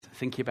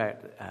thinking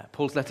about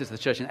Paul's letters to the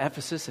church in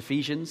Ephesus,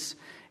 Ephesians,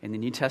 in the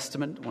New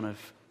Testament, one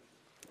of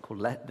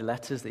called the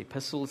letters, the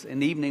epistles. In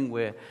the evening,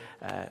 we're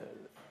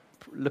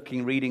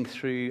reading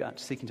through,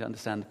 seeking to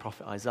understand the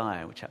prophet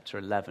Isaiah, with chapter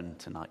 11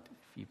 tonight,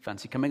 if you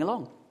fancy coming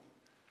along.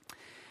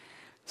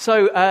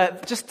 So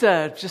just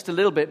a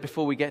little bit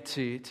before we get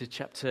to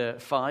chapter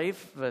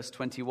 5, verse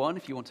 21,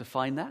 if you want to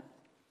find that.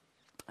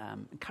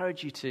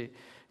 Encourage you to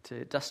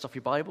dust off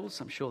your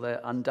Bibles. I'm sure they're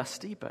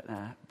undusty, but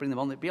bring them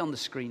on. They'll be on the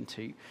screen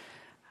too.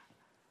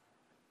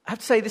 I have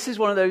to say, this is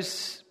one of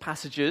those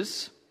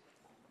passages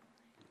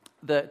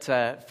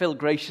that Phil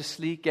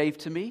graciously gave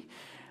to me.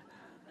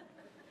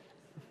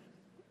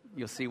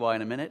 You'll see why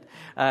in a minute.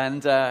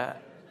 And I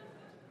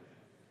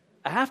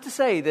have to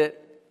say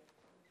that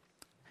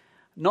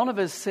none of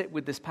us sit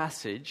with this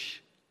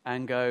passage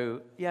and go,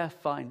 yeah,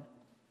 fine.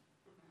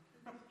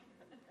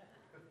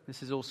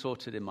 This is all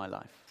sorted in my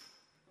life.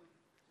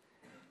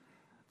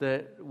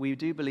 That we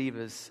do believe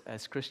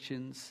as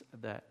Christians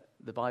that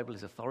the Bible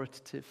is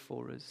authoritative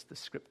for us. The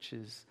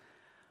scriptures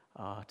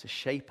are to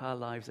shape our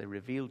lives. They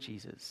reveal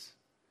Jesus.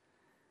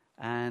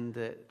 And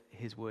that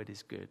his word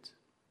is good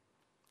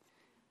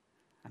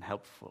and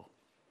helpful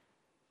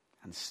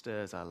and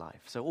stirs our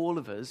life. So all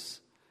of us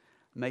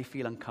may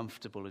feel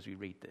uncomfortable as we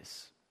read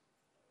this.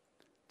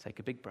 Take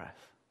a big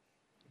breath.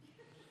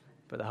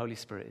 But the Holy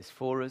Spirit is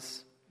for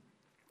us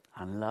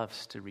and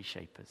loves to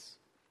reshape us.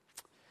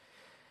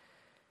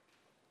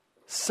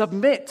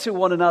 Submit to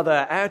one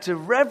another out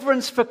of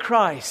reverence for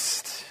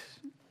Christ.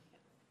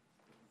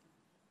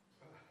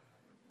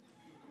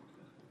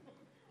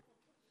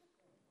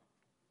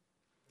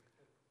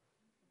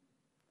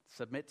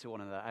 Submit to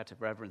one another out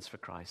of reverence for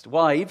Christ.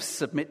 Wives,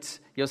 submit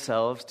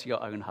yourselves to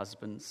your own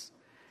husbands,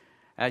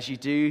 as you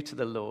do to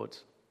the Lord.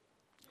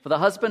 For the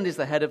husband is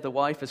the head of the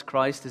wife, as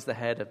Christ is the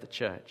head of the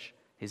church,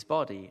 his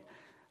body,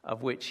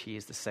 of which he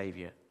is the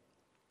Savior.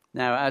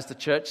 Now, as the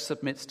church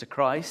submits to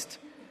Christ,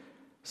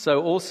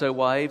 so also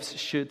wives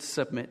should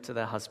submit to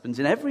their husbands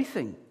in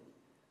everything.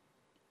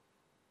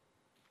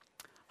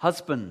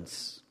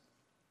 Husbands,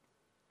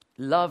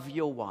 love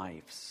your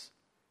wives,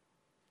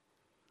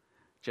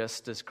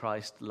 just as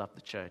Christ loved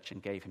the church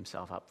and gave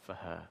himself up for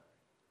her,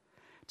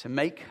 to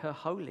make her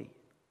holy,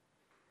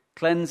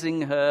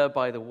 cleansing her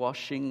by the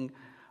washing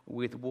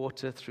with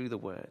water through the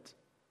word,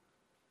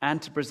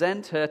 and to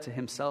present her to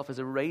himself as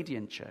a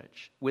radiant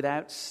church,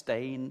 without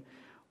stain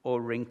or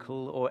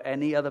wrinkle or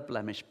any other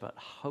blemish, but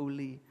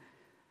holy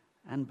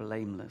and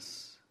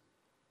blameless.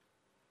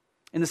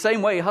 In the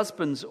same way,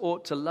 husbands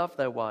ought to love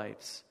their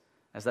wives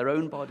as their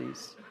own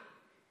bodies.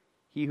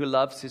 He who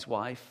loves his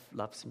wife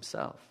loves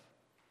himself.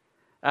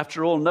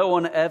 After all, no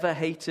one ever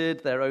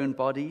hated their own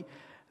body,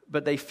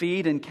 but they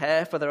feed and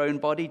care for their own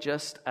body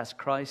just as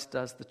Christ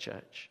does the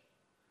church.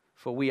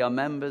 For we are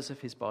members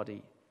of his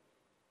body.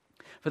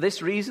 For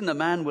this reason, a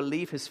man will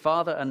leave his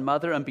father and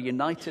mother and be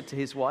united to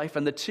his wife,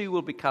 and the two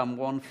will become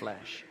one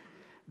flesh.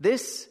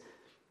 This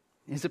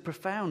is a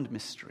profound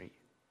mystery,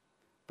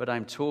 but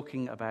I'm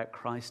talking about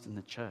Christ and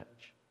the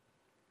church.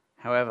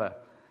 However,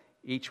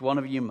 each one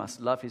of you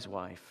must love his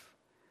wife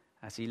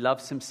as he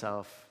loves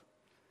himself,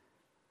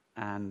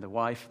 and the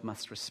wife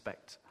must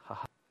respect her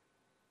husband.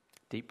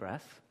 Deep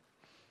breath.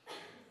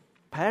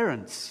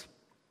 Parents,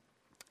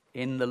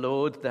 in the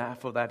Lord,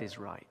 therefore that is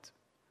right.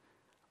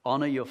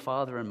 Honor your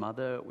father and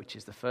mother, which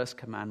is the first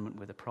commandment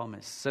with a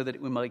promise, so that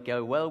it may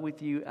go well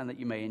with you and that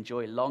you may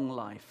enjoy long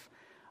life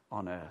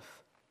on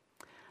earth.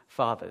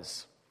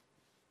 Fathers,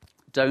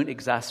 don't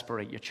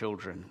exasperate your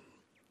children.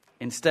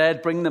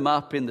 Instead, bring them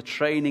up in the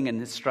training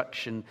and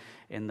instruction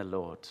in the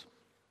Lord.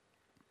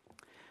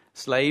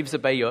 Slaves,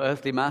 obey your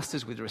earthly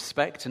masters with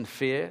respect and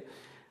fear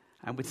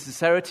and with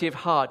sincerity of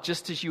heart,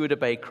 just as you would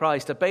obey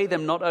Christ. Obey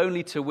them not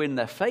only to win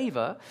their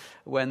favor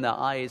when their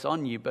eye is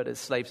on you, but as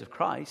slaves of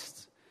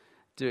Christ,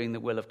 doing the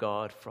will of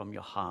God from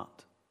your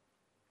heart.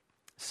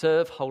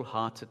 Serve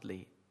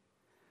wholeheartedly,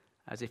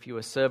 as if you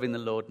were serving the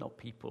Lord, not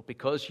people,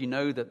 because you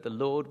know that the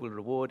Lord will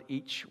reward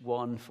each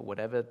one for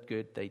whatever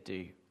good they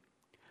do,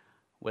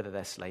 whether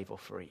they're slave or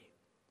free.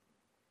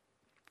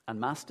 And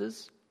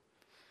masters,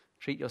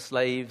 treat your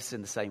slaves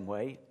in the same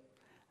way.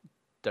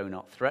 Do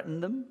not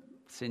threaten them,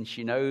 since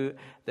you know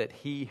that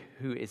he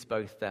who is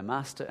both their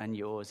master and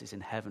yours is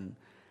in heaven,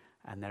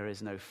 and there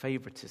is no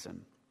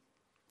favoritism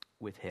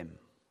with him.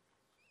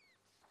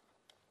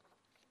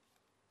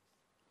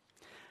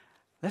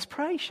 Let's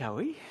pray, shall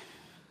we?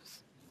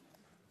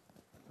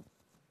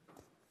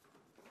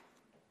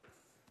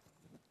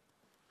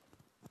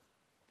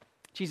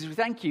 Jesus, we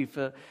thank you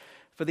for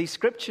these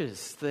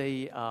scriptures.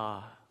 They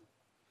are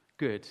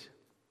good.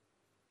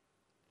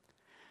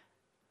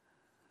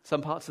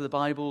 Some parts of the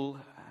Bible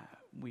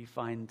we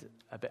find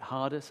a bit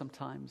harder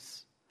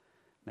sometimes,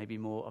 maybe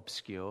more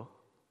obscure.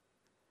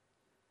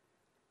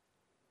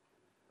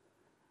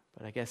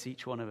 But I guess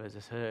each one of us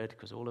has heard,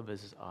 because all of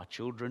us are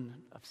children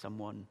of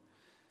someone.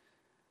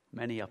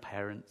 Many are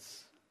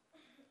parents,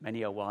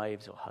 many are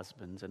wives or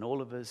husbands, and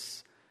all of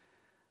us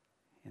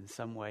in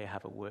some way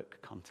have a work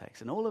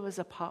context. And all of us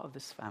are part of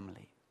this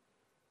family.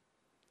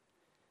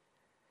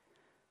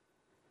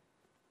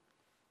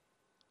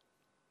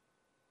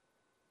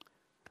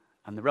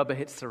 And the rubber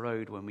hits the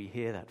road when we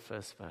hear that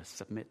first verse,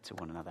 submit to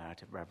one another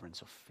out of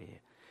reverence or fear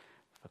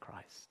for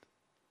Christ.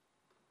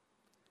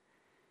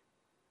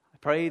 I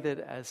pray that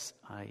as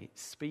I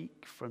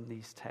speak from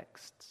these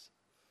texts,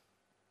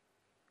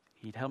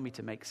 He'd help me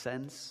to make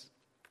sense.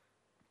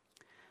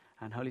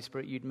 And Holy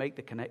Spirit, You'd make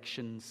the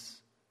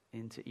connections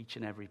into each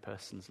and every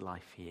person's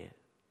life here.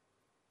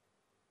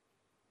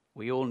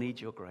 We all need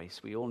Your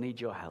grace. We all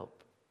need Your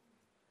help.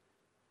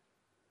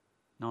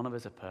 None of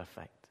us are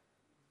perfect.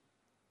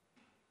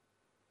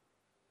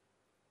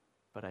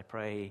 But I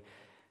pray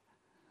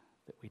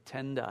that we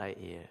tend our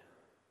ear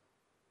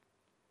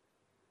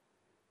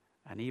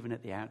and even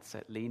at the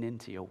outset lean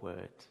into Your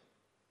word.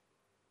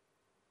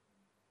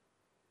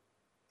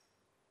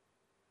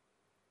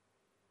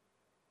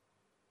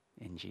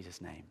 In Jesus'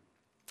 name.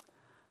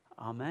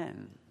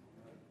 Amen.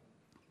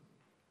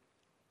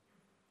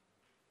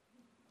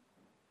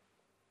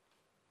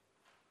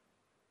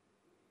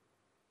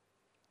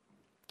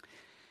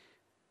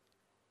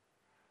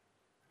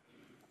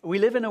 We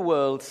live in a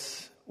world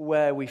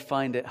where we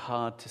find it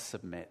hard to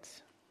submit.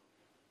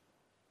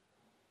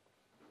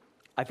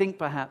 I think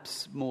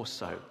perhaps more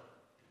so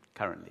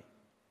currently.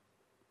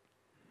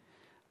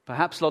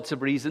 Perhaps lots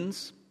of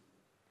reasons.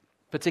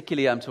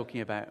 Particularly I'm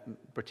talking about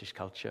British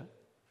culture,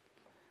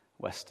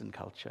 Western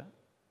culture.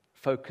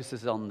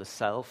 Focuses on the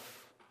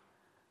self,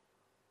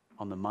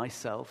 on the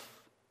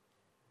myself.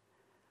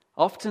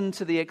 Often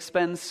to the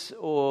expense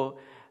or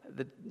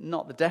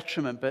not the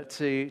detriment, but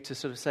to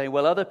sort of say,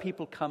 well, other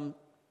people come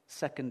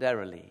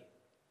secondarily.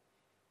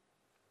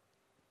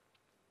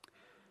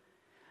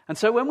 And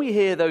so when we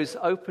hear those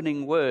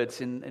opening words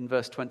in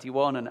verse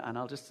 21, and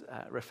I'll just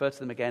refer to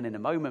them again in a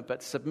moment,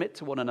 but submit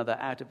to one another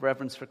out of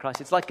reverence for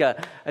Christ, it's like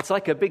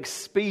a big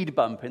speed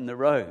bump in the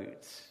road,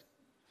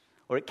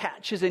 or it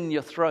catches in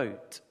your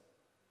throat.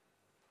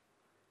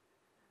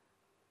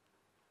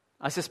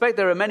 I suspect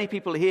there are many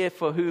people here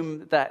for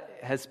whom that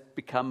has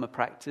become a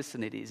practice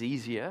and it is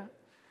easier.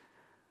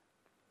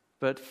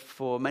 But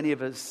for many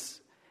of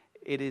us,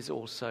 it is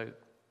also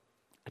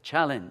a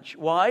challenge.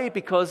 Why?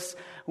 Because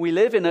we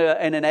live in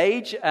an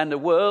age and a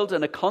world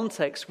and a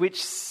context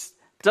which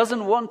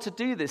doesn't want to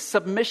do this.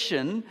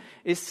 Submission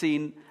is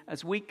seen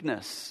as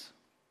weakness,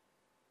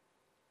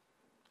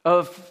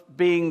 of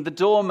being the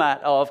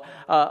doormat, of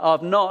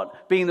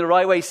not being the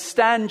right way.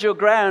 Stand your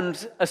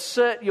ground,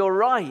 assert your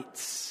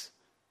rights.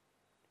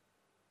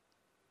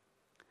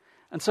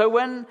 And so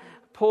when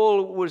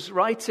Paul was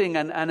writing,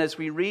 and as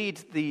we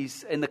read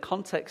these in the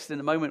context in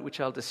a moment, which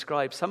I'll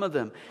describe some of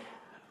them,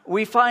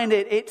 we find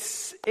it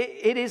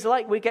is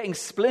like we're getting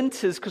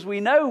splinters because we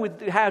know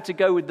how to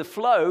go with the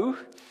flow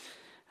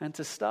and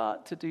to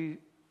start to do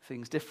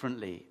things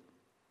differently.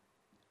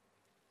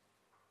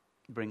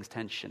 It brings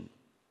tension.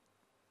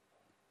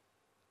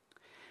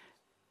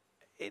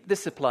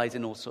 This applies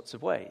in all sorts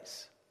of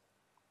ways.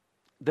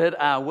 That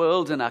our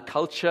world and our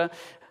culture,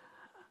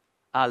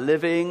 our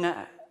living,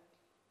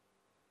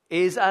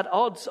 is at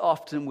odds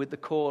often with the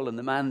call and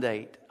the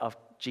mandate of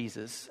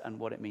Jesus and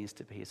what it means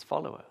to be His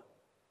follower.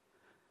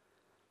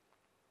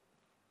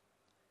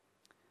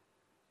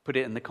 Put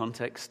it in the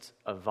context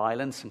of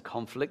violence and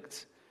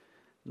conflict.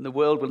 The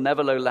world will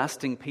never know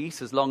lasting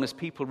peace as long as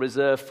people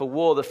reserve for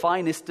war the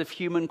finest of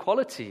human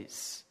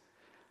qualities.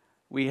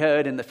 We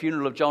heard in the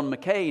funeral of John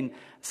McCain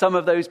some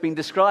of those being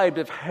described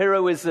of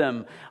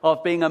heroism,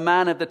 of being a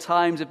man of the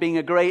times, of being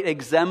a great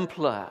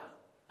exemplar.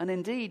 And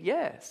indeed,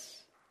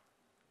 yes.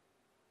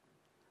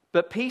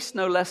 But peace,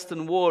 no less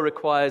than war,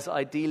 requires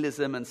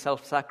idealism and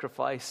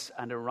self-sacrifice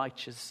and a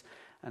righteous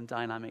and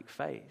dynamic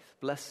faith.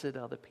 Blessed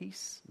are the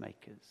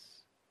peacemakers.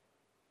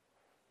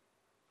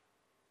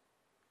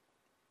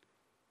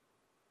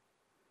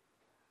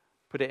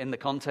 Put it in the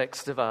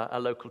context of our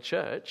local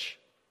church,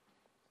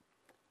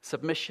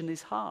 submission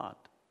is hard.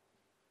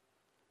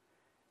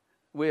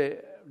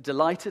 We're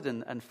delighted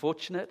and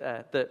fortunate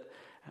that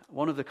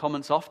one of the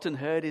comments often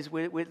heard is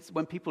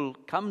when people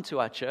come to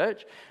our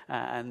church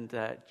and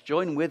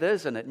join with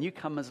us and at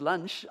newcomers'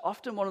 lunch,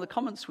 often one of the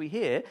comments we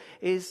hear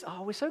is,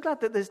 oh, we're so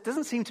glad that there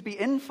doesn't seem to be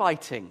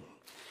infighting.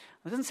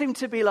 There doesn't seem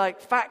to be like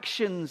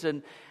factions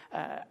and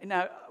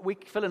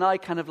Phil and I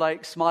kind of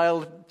like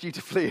smile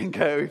dutifully and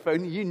go, if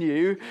only you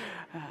knew.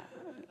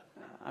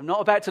 I'm not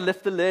about to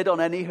lift the lid on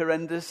any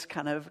horrendous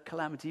kind of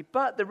calamity,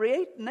 but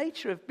the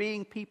nature of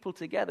being people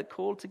together,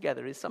 called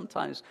together, is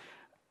sometimes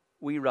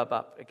we rub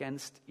up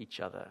against each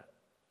other.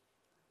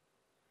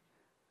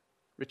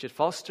 Richard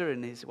Foster,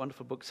 in his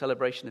wonderful book,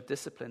 Celebration of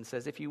Discipline,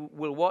 says, if you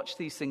will watch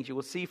these things, you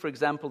will see, for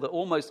example, that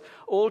almost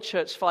all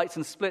church fights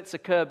and splits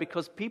occur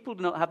because people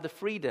do not have the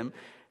freedom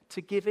to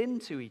give in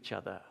to each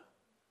other.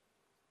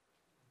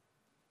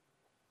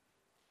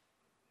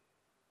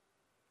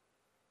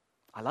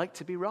 I like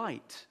to be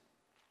right.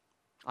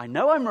 I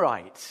know I'm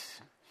right.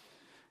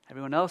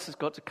 Everyone else has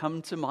got to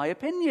come to my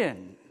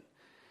opinion.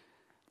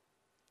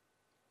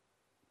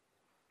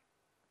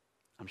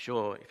 I'm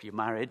sure if you're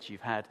married,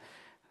 you've had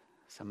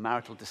some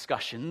marital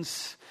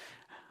discussions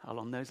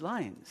along those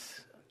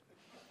lines.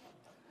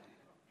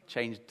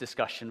 Change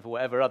discussion for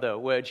whatever other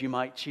words you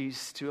might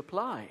choose to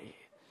apply.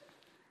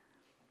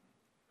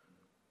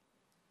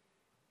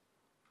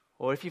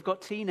 Or if you've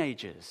got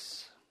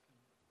teenagers,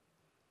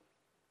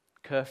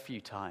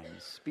 curfew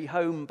times, be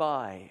home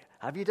by.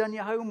 Have you done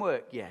your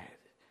homework yet?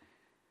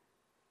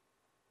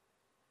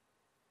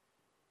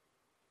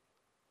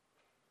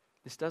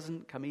 This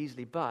doesn't come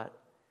easily, but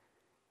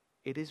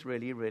it is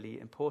really, really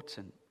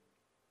important.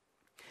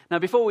 Now,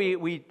 before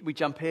we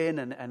jump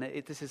in,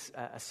 this is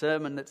a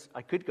sermon that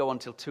I could go on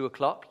till 2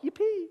 o'clock,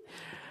 yippee,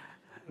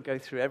 and go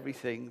through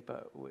everything,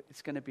 but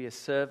it's going to be a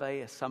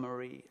survey, a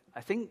summary.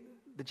 I think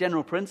the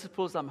general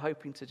principles I'm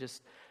hoping to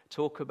just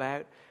talk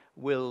about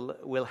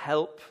will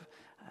help,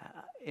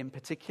 in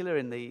particular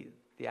in the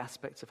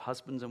aspects of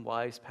husbands and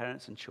wives,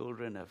 parents and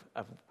children,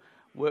 of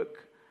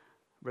work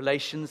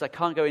relations. I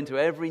can't go into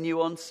every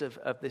nuance of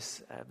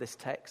this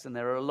text, and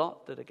there are a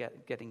lot that are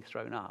getting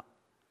thrown up.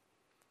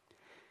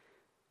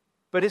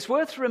 But it's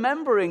worth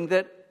remembering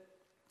that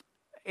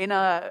in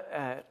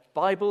our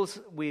Bibles,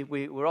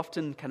 we're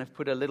often kind of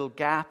put a little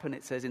gap, and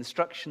it says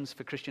instructions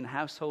for Christian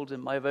households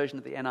in my version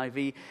of the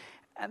NIV.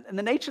 And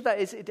the nature of that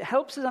is it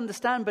helps us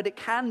understand, but it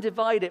can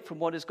divide it from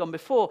what has gone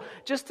before.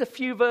 Just a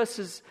few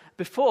verses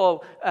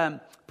before,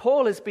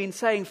 Paul has been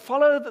saying,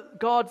 follow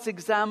God's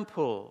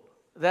example.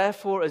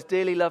 Therefore, as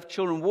dearly loved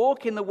children,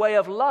 walk in the way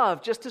of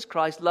love, just as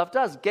Christ loved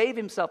us, gave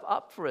himself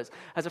up for us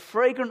as a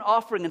fragrant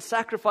offering and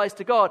sacrifice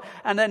to God.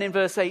 And then in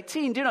verse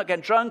 18, do not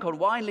get drunk on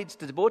wine, leads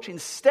to debauchery.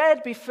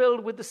 Instead, be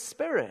filled with the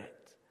Spirit.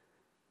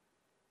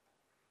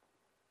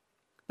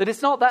 That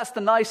it's not that's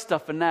the nice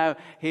stuff, and now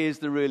here's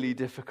the really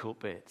difficult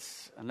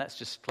bits. And let's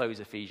just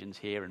close Ephesians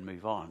here and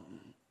move on.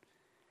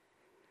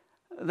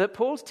 That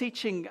Paul's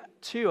teaching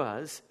to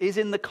us is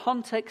in the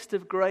context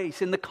of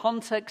grace, in the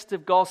context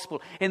of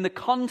gospel, in the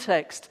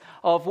context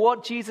of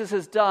what Jesus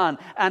has done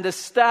and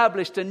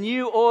established a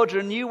new order,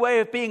 a new way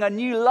of being, a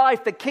new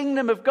life. The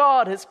kingdom of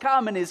God has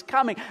come and is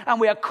coming, and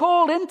we are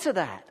called into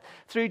that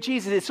through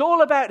Jesus. It's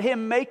all about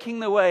him making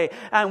the way,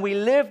 and we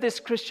live this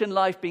Christian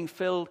life being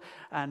filled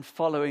and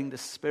following the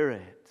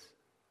Spirit.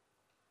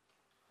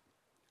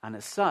 And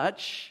as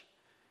such,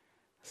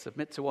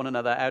 submit to one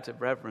another out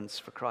of reverence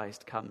for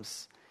Christ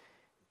comes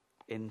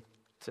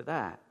into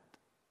that.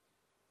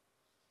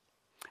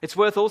 It's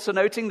worth also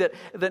noting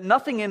that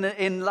nothing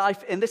in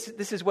life, and this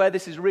is where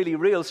this is really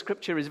real,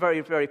 Scripture is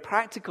very, very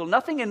practical.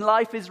 Nothing in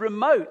life is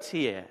remote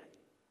here.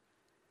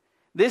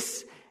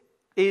 This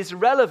is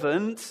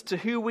relevant to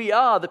who we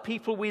are, the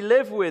people we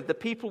live with, the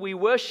people we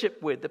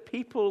worship with, the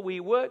people we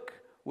work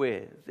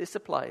with. This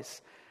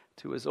applies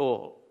to us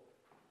all.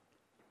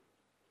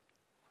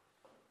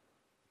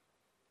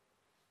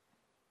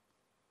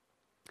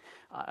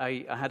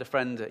 I had a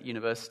friend at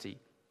university,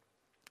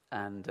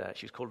 and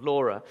she was called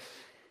Laura,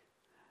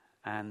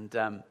 and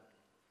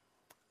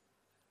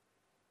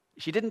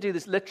she didn't do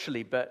this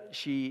literally, but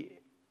she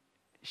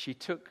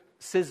took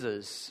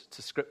scissors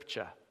to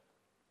Scripture.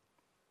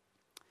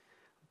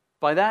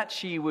 By that,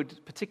 she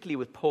would, particularly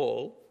with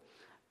Paul,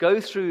 go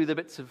through the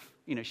bits of,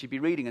 she'd be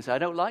reading and say, I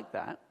don't like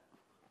that.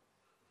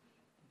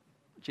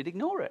 She'd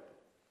ignore it.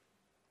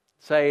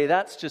 Say,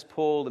 that's just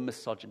Paul the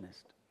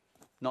misogynist.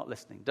 Not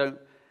listening. Don't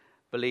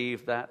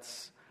believe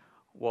that's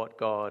what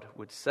God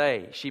would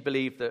say. She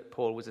believed that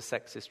Paul was a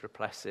sexist,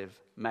 repressive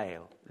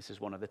male. This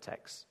is one of the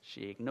texts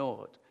she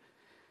ignored.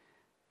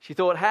 She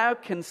thought, how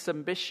can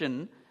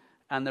submission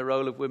and the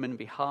role of women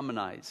be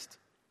harmonized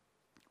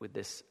with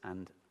this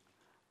and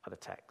other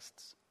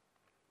texts?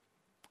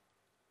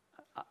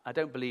 I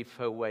don't believe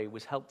her way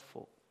was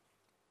helpful.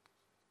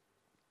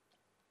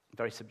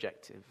 Very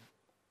subjective.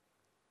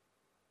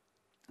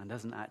 And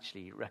doesn't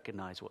actually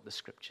recognize what the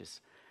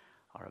Scriptures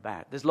are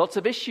about. There's lots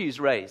of issues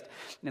raised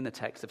in the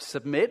text of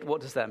submit. What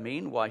does that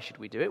mean? Why should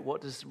we do it? What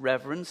does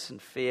reverence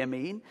and fear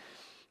mean?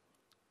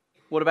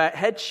 What about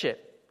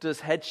headship?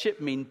 Does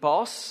headship mean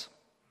boss,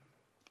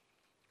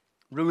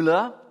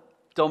 ruler,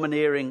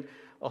 domineering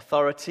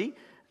authority?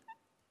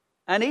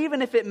 And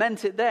even if it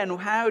meant it then,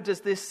 how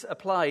does this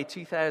apply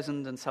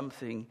 2,000 and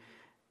something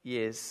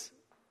years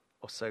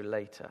or so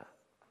later?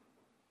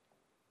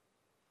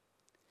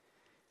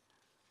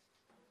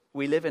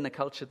 We live in a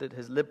culture that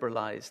has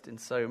liberalized in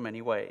so many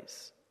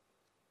ways.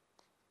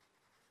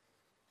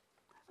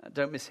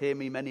 Don't mishear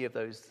me, many of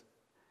those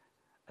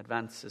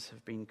advances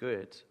have been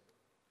good.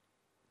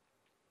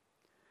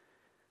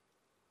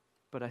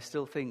 But I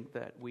still think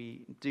that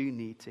we do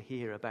need to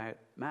hear about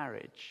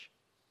marriage,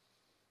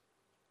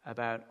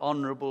 about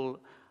honorable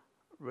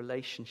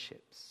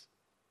relationships,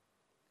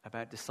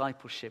 about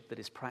discipleship that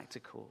is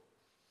practical.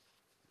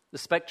 The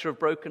spectre of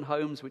broken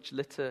homes which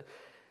litter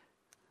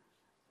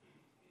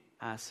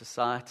our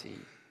society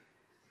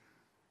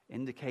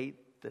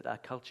indicate that our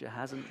culture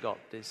hasn't got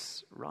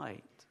this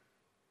right.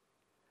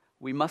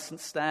 We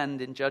mustn't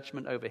stand in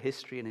judgment over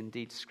history and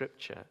indeed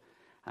Scripture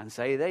and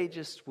say they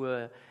just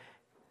were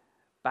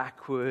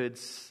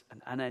backwards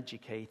and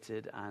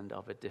uneducated and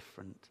of a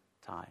different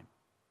time.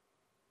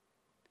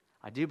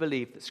 I do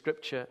believe that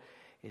Scripture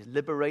is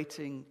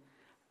liberating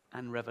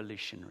and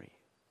revolutionary.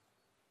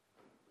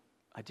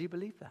 I do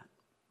believe that.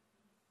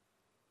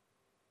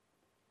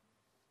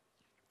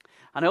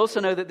 And I also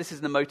know that this is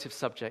an emotive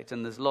subject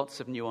and there's lots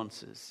of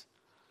nuances.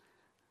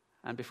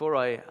 And before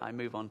I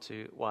move on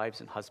to wives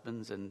and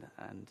husbands and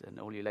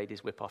all you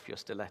ladies whip off your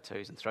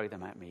stilettos and throw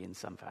them at me in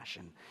some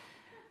fashion,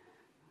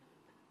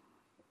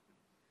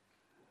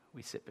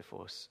 we sit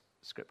before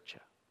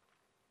Scripture.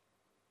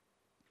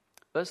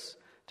 Verse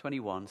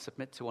 21,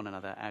 submit to one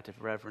another out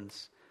of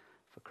reverence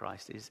for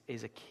Christ,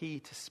 is a key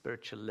to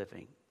spiritual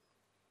living.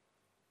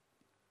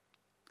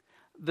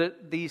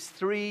 These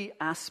three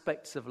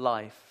aspects of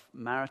life,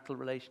 marital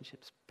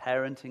relationships,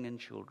 parenting and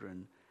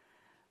children,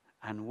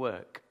 and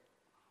work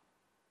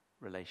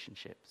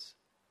relationships,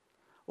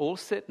 all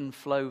sit and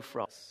flow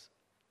from us.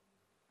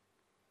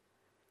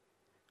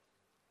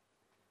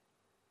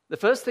 The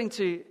first thing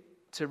to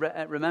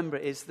remember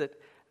is that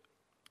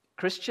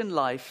Christian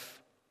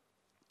life,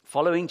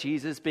 following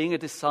Jesus, being a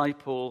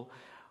disciple,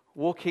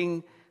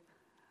 walking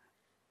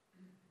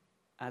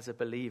as a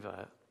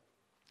believer,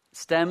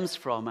 stems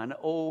from and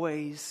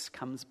always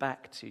comes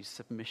back to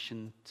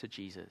submission to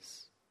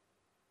Jesus.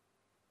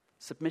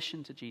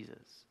 Submission to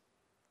Jesus.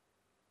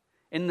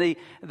 In the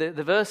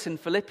verse in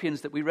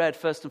Philippians that we read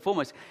first and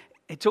foremost,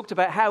 it talked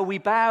about how we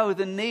bow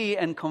the knee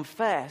and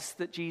confess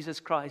that Jesus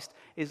Christ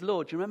is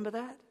Lord. Do you remember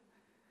that?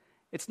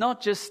 It's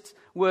not just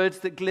words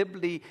that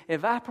glibly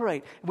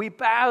evaporate. We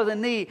bow the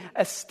knee,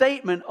 a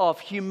statement of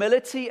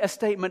humility, a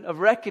statement of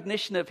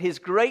recognition of his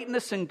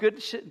greatness and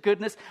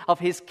goodness, of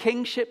his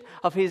kingship,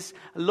 of his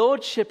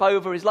lordship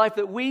over his life,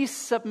 that we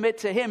submit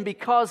to him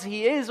because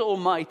he is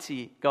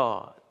Almighty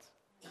God.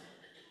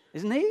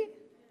 Isn't he?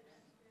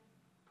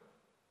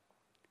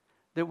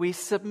 That we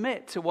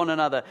submit to one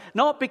another,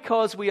 not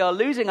because we are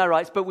losing our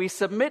rights, but we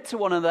submit to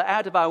one another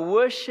out of our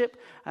worship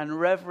and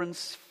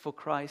reverence for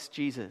Christ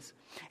Jesus.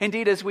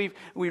 Indeed, as we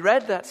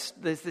read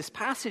this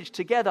passage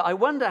together, I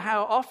wonder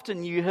how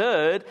often you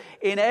heard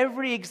in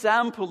every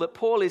example that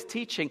Paul is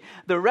teaching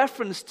the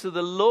reference to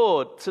the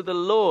Lord,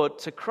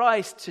 to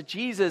Christ, to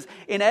Jesus,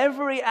 in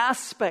every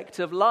aspect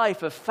of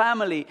life, of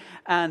family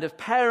and of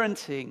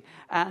parenting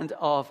and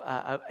of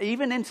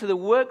even into the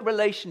work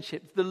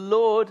relationships. The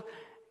Lord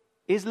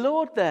is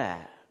Lord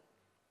there.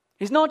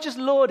 He's not just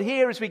Lord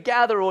here as we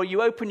gather or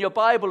you open your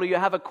Bible or you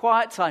have a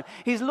quiet time.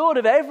 He's Lord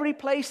of every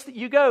place that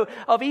you go,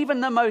 of even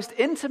the most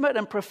intimate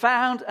and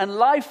profound and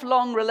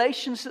lifelong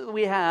relationships that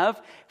we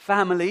have,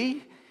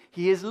 family.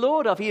 He is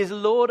Lord of. He is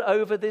Lord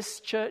over this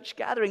church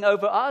gathering,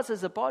 over us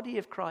as a body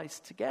of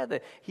Christ together.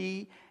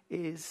 He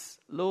is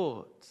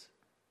Lord.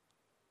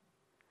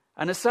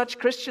 And as such,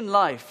 Christian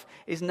life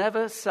is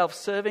never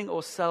self-serving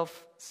or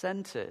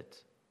self-centered.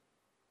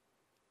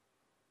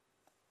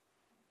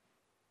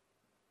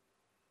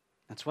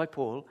 That's why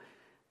Paul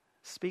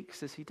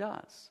speaks as he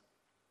does.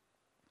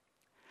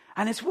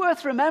 And it's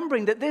worth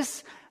remembering that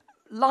this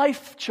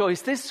life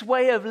choice, this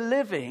way of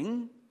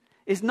living,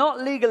 is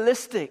not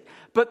legalistic,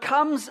 but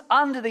comes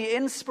under the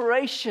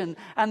inspiration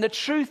and the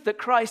truth that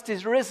Christ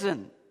is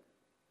risen.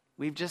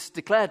 We've just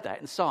declared that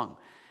in song.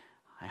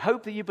 I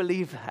hope that you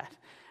believe that.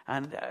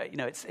 And,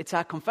 it's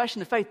our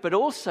confession of faith, but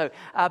also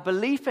our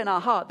belief in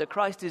our heart that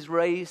Christ is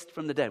raised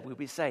from the dead. We'll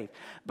be saved.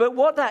 But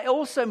what that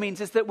also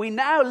means is that we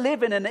now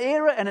live in an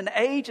era and an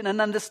age and an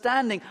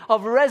understanding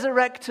of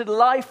resurrected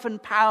life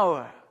and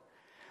power.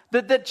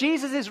 That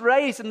Jesus is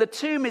raised and the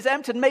tomb is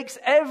emptied makes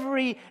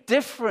every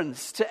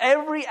difference to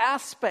every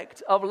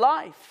aspect of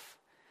life.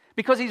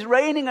 Because he's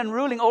reigning and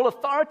ruling. All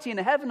authority in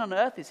heaven and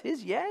earth is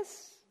his,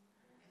 yes?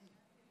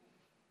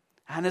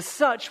 And as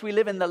such, we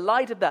live in the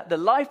light of that. The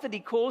life that he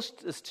calls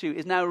us to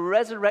is now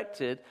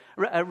resurrected,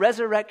 a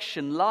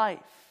resurrection life.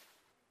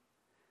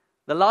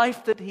 The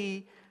life that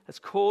he has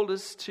called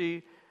us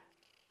to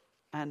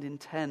and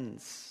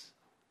intends.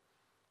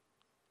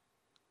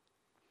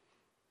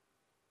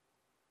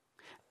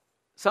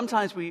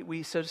 Sometimes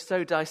we so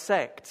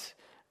dissect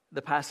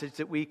the passage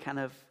that we kind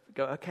of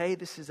go, okay,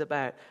 this is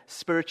about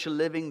spiritual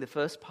living, the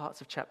first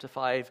parts of chapter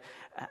 5,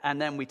 and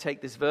then we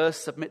take this verse,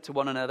 submit to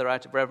one another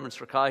out of reverence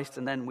for Christ,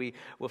 and then we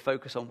will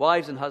focus on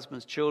wives and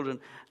husbands, children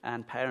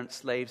and parents,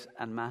 slaves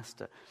and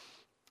master.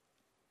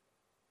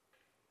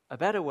 A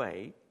better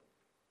way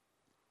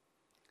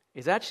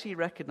is actually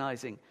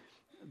recognizing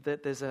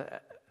that there's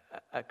a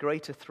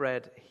greater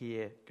thread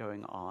here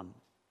going on.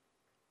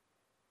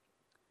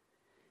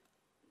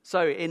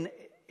 So in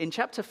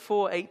chapter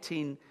 4,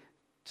 18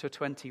 to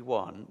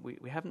 21,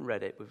 we haven't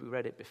read it, but we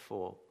read it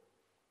before.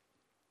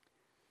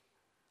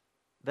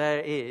 In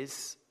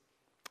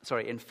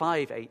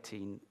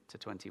 5:18 to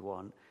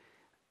 21,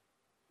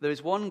 there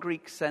is one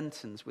Greek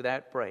sentence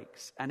without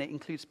breaks, and it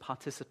includes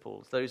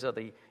participles. Those are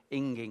the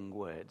inging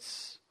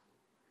words.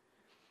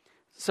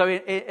 So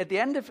at the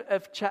end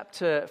of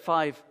chapter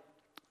 5,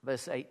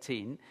 verse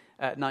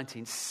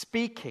 19,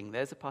 speaking,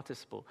 there's a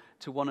participle,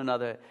 to one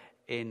another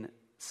in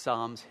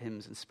psalms,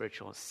 hymns, and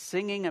spirituals,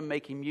 singing and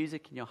making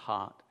music in your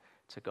heart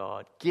to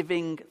God,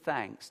 giving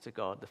thanks to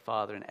God the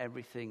Father in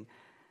everything,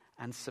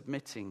 and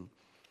submitting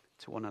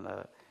to one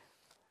another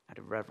out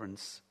of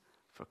reverence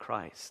for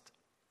Christ.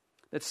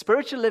 That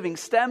spiritual living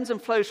stems and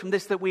flows from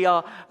this, that we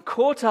are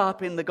caught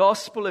up in the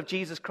gospel of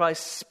Jesus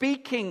Christ,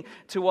 speaking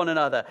to one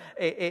another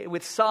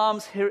with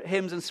psalms,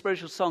 hymns, and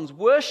spiritual songs.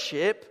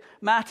 Worship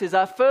matters.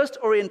 Our first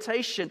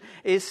orientation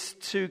is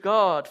to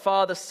God,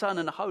 Father, Son,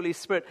 and Holy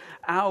Spirit.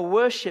 Our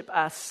worship,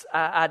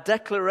 our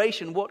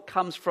declaration, what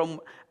comes from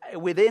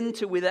within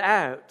to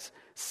without,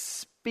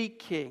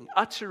 speaking,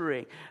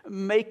 uttering,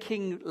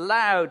 making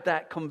loud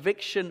that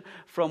conviction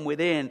from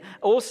within.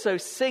 Also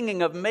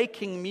singing, of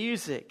making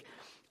music,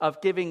 of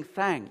giving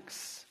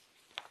thanks,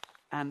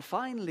 and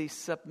finally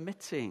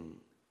submitting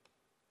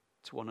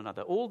to one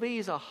another. All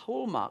these are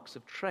hallmarks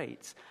of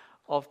traits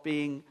of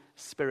being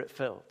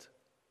Spirit-filled.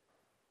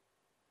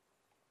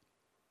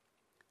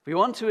 If we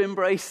want to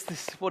embrace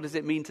this, what does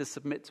it mean to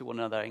submit to one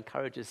another? I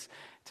encourage us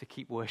to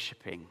keep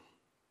worshiping.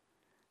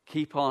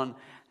 Keep on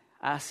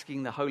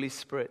asking the Holy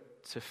Spirit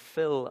to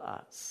fill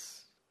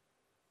us.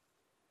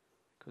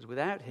 Because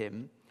without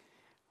him,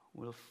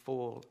 we'll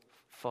fall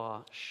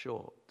far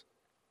short.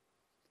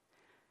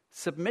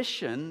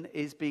 Submission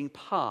is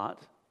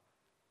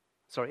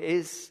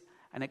is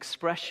an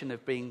expression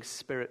of being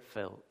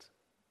Spirit-filled.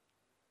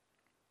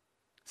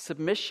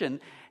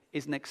 Submission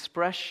is an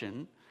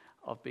expression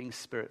of being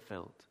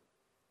Spirit-filled.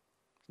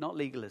 It's not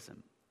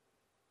legalism.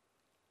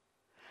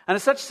 And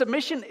as such,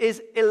 submission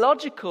is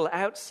illogical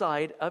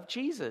outside of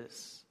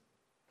Jesus.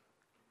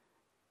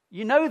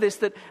 You know this,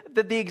 that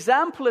the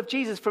example of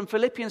Jesus from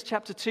Philippians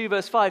chapter 2,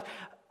 verse 5,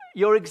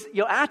 your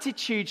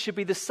attitude should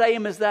be the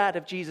same as that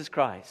of Jesus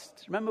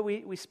Christ. Remember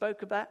we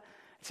spoke of that?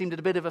 It seemed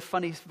a bit of a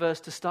funny verse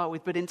to start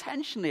with, but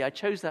intentionally I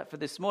chose that for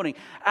this morning.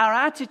 Our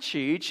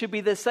attitude should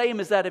be the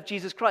same as that of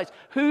Jesus Christ,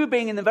 who,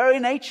 being in the very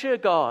nature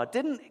of God,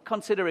 didn't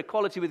consider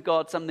equality with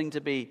God something to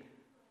be,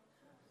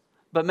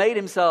 but made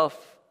himself,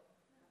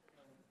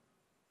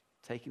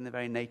 taking the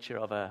very nature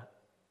of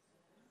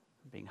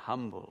being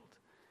humbled,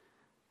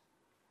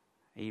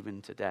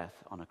 even to death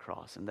on a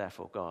cross, and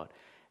therefore God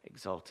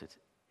exalted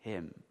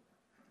him.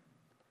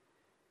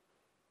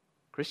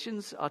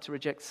 Christians are to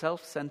reject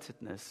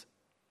self-centeredness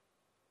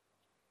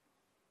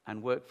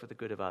and work for the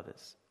good of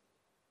others.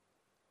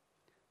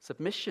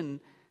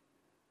 Submission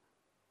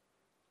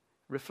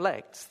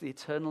reflects the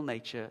eternal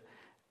nature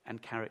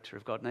and character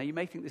of God. Now, you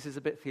may think this is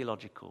a bit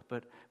theological,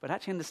 but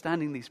actually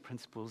understanding these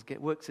principles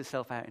works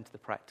itself out into the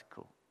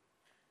practical.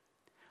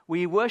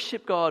 We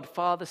worship God,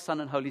 Father, Son,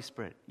 and Holy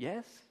Spirit.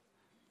 Yes?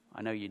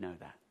 I know you know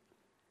that.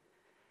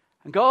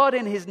 And God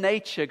in his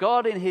nature,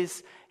 God in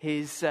his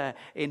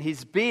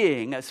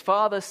being as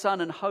Father, Son,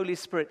 and Holy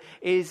Spirit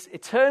is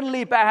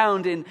eternally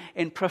bound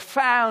in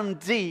profound,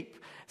 deep,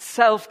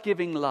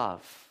 self-giving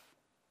love.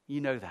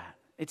 You know that.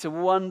 It's a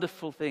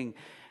wonderful thing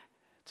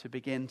to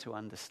begin to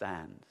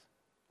understand.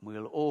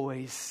 We'll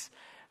always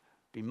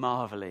be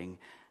marveling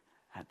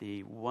at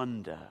the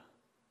wonder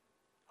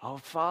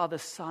of Father,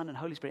 Son, and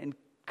Holy Spirit in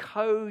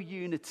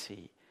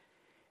co-unity,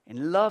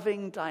 in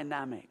loving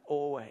dynamic,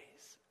 always.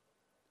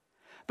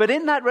 But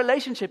in that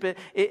relationship,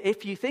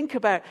 if you think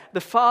about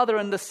the Father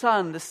and the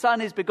Son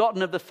is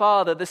begotten of the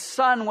Father. The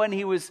Son, when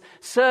he was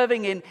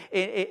serving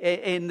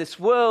in this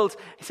world,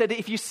 he said,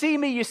 if you see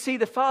me, you see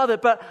the Father,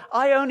 but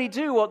I only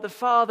do what the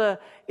Father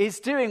is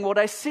doing. What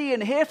I see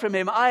and hear from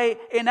him, I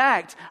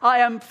enact. I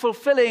am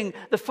fulfilling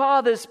the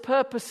Father's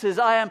purposes.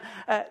 I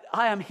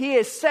am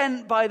here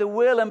sent by the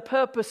will and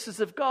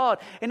purposes of God.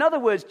 In other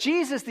words,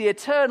 Jesus, the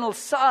eternal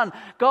Son,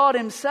 God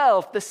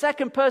himself, the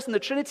second person of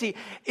the Trinity,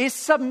 is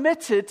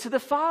submitted to the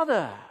Father.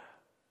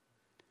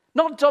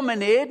 Not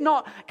domineered,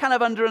 not kind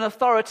of under an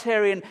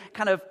authoritarian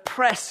kind of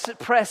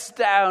press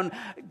down,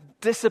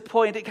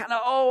 disappointed, kind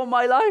of, oh,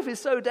 my life is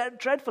so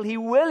dreadful. He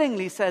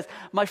willingly says,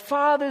 my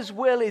Father's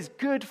will is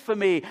good for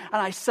me, and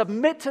I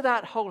submit to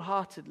that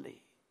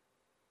wholeheartedly.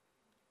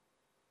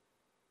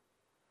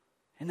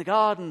 In the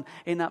garden,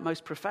 in that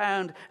most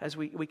profound, as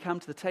we come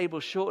to the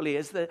table shortly,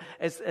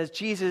 as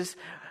Jesus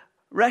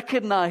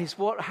recognized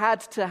what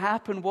had to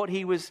happen, what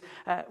he was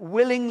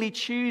willingly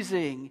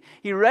choosing,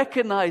 he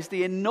recognized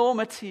the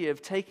enormity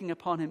of taking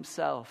upon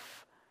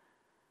himself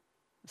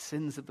the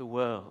sins of the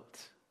world,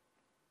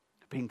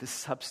 being the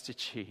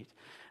substitute,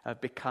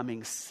 of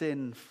becoming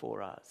sin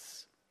for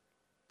us,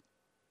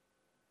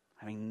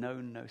 having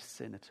known no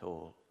sin at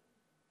all.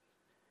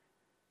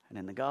 And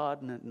in the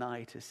garden at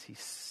night, as he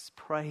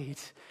prayed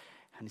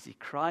and as he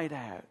cried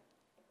out,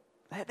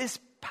 let this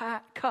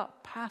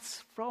cup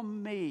pass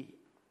from me,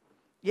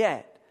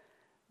 yet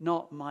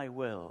not my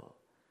will,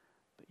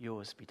 but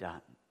yours be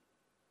done.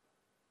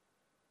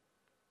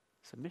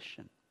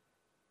 Submission.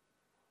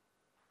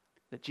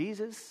 That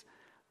Jesus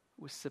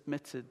was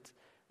submitted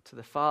to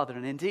the Father,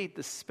 and indeed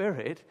the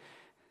Spirit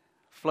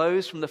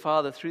flows from the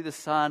Father through the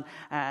Son,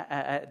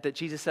 that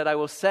Jesus said, I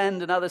will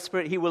send another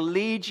Spirit. He will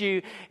lead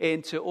you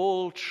into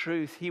all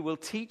truth. He will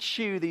teach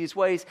you these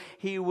ways.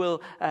 He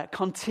will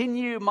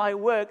continue my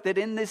work, that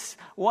in this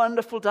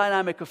wonderful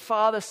dynamic of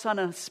Father, Son,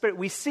 and Spirit,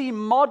 we see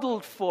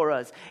modeled for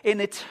us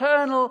in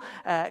eternal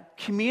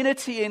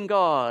community in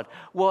God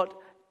what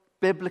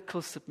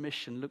biblical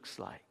submission looks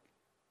like.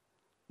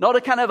 Not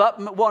a kind of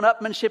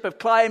one-upmanship of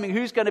climbing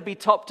who's going to be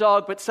top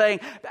dog, but saying,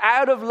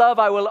 out of love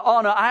I will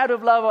honor, out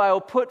of love I will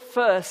put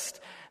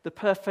first the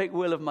perfect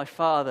will of my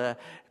Father,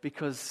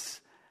 because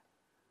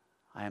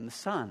I am the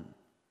Son.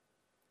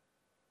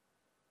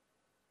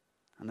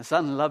 And the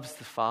Son loves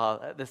the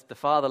Father, the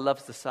Father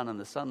loves the Son, and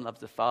the Son loves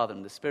the Father,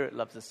 and the Spirit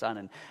loves the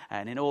Son,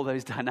 and in all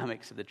those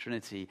dynamics of the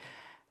Trinity,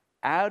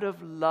 out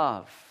of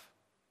love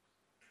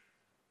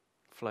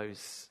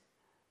flows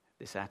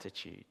this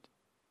attitude.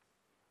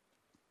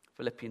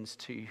 Philippians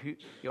 2,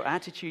 your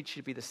attitude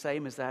should be the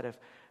same as that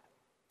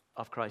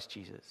of Christ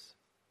Jesus.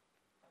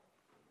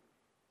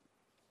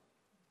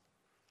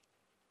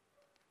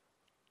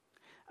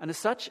 And as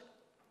such,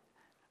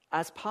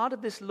 as part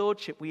of this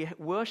lordship, we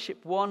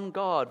worship one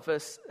God,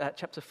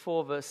 chapter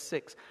 4, verse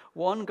 6.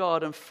 One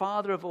God and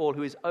Father of all,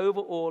 who is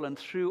over all and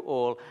through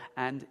all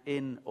and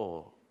in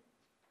all.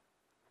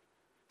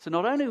 So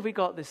not only have we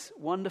got this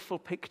wonderful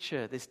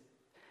picture,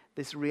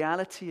 this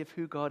reality of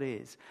who God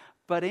is,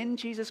 but in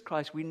Jesus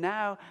Christ, we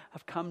now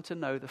have come to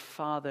know the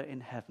Father in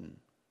heaven.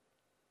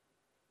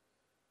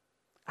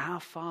 Our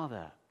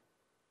Father.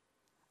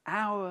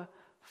 Our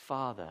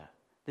Father.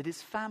 That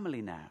is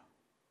family now.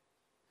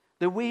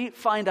 That we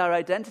find our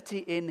identity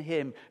in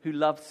Him who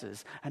loves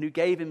us and who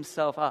gave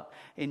Himself up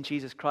in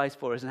Jesus Christ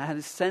for us and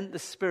has sent the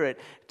Spirit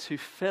to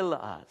fill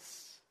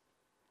us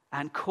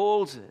and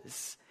calls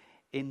us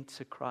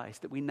into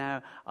Christ. That we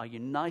now are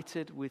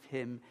united with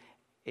Him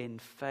in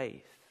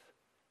faith.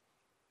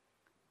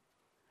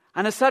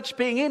 And as such,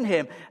 being in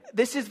Him,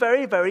 this is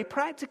very, very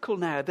practical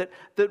now. That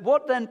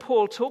what then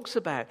Paul talks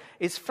about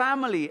is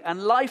family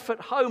and life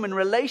at home and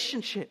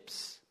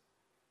relationships.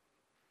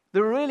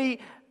 The really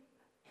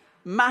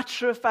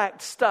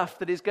matter-of-fact stuff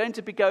that is going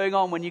to be going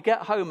on when you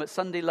get home at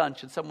Sunday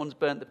lunch and someone's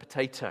burnt the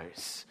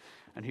potatoes,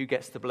 and who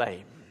gets the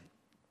blame.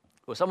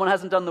 Or someone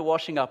hasn't done the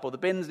washing up, or the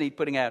bins need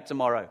putting out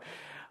tomorrow.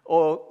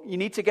 Or you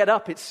need to get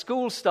up, it's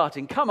school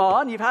starting. Come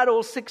on, you've had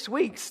all 6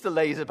 weeks to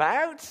laze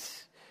about.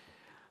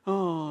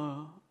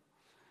 Oh.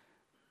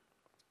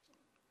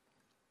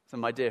 So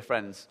my dear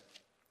friends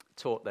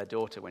taught their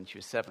daughter when she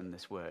was 7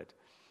 this word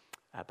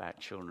about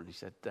children. He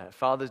said,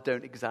 fathers,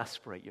 don't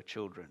exasperate your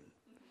children.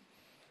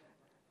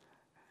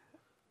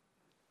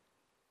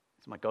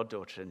 It's my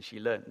goddaughter, and she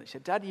learned. She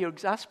said, Daddy, you're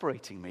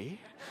exasperating me.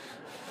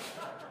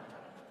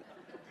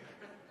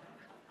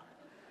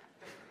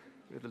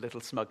 With a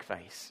little smug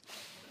face.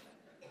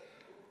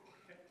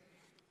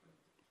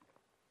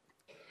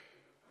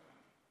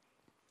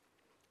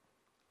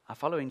 Our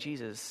following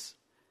Jesus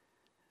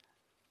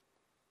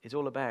is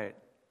all about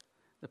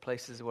the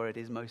places where it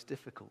is most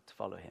difficult to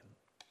follow Him.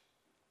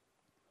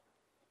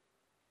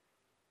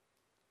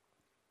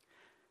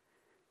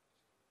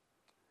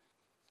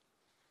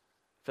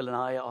 Phil and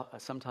I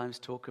sometimes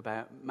talk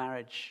about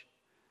marriage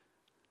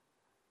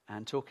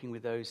and talking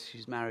with those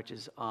whose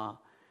marriages are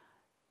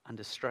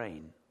under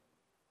strain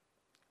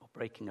or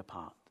breaking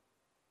apart.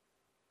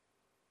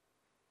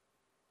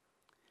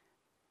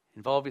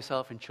 Involve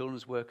yourself in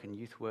children's work and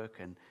youth work,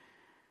 and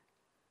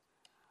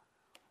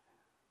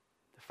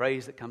the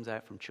phrase that comes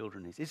out from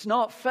children is, it's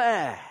not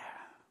fair.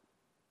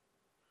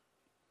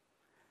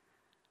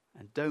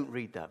 And don't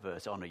read that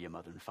verse, honor your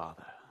mother and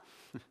father.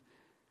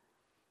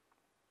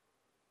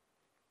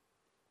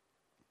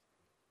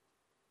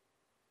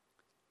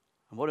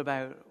 And what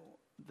about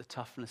the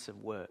toughness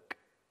of work,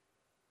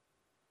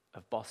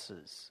 of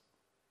bosses,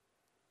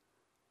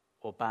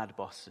 or bad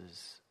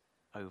bosses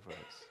over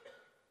us?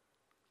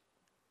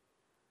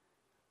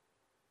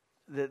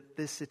 That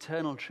this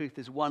eternal truth,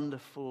 this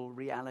wonderful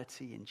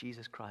reality in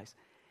Jesus Christ,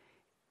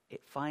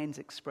 it finds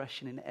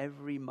expression in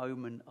every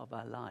moment of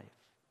our life.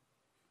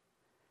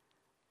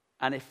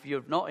 And if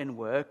you're not in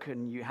work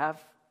and you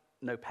have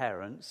no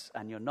parents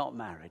and you're not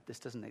married, this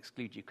doesn't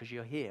exclude you, because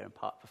you're here and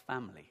part of a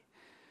family.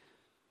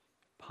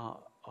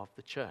 Part of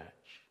the church.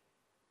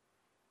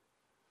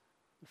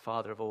 The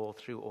Father of all,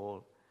 through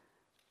all,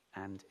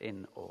 and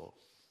in all.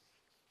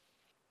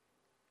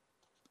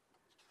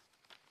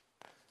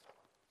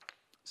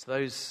 So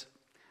those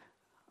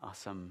are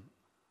some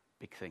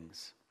big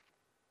things.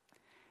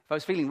 If I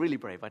was feeling really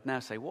brave, I'd now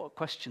say, what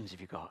questions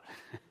have you got?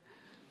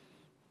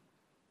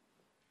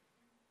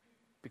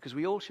 Because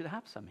we all should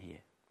have some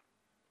here.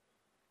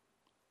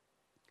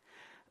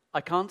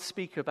 I can't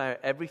speak about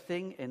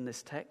everything in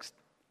this text,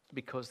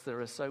 because there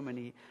are so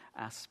many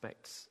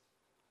aspects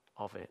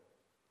of it.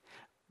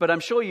 But I'm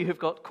sure you have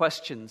got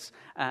questions.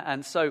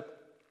 And so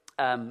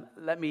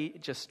let me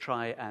just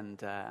try and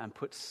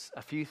put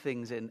a few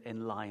things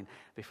in line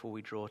before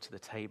we draw to the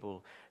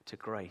table to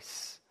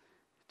grace,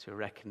 to a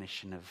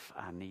recognition of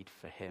our need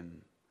for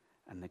Him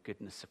and the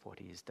goodness of what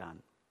He has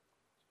done.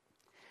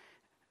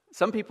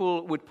 Some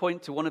people would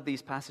point to one of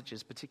these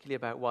passages, particularly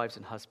about wives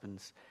and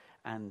husbands,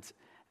 and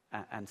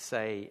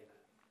say,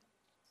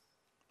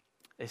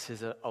 this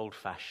is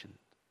old-fashioned.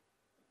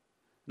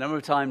 A number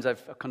of times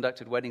I've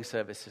conducted wedding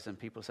services and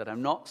people said,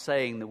 I'm not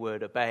saying the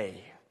word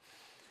obey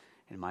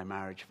in my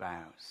marriage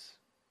vows.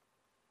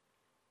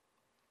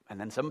 And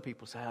then some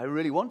people say, I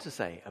really want to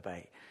say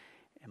obey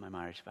in my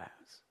marriage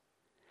vows.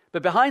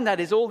 But behind that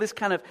is all this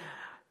kind of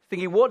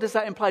thinking, what does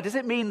that imply? Does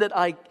it mean that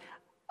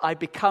I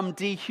become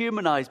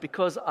dehumanized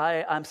because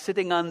I am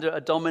sitting under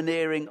a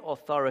domineering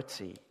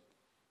authority?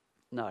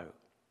 No.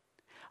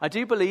 I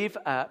do believe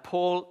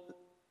Paul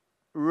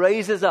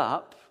raises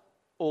up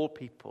all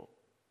people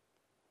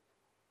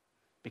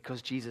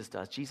because Jesus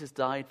does. Jesus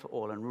died for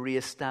all and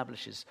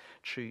reestablishes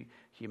true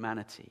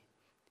humanity.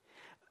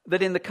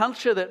 That in the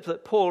culture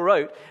that Paul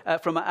wrote,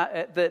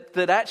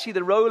 that actually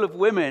the role of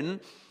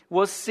women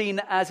was seen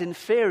as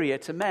inferior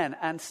to men,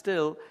 and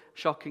still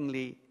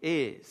shockingly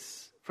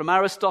is. From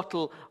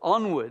Aristotle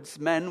onwards,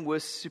 men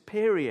were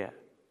superior.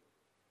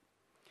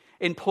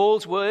 In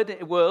Paul's world,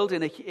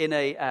 in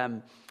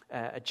a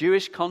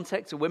Jewish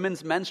context, a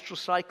woman's menstrual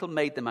cycle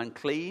made them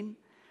unclean.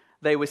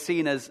 They were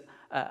seen as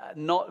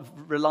not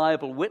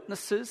reliable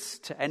witnesses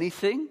to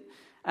anything,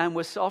 and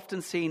was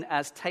often seen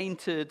as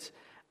tainted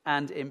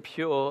and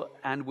impure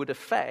and would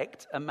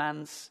affect a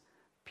man's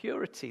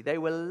purity. They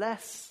were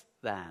less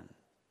than.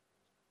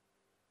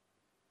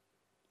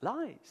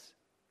 Lies,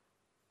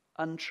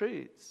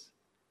 untruths.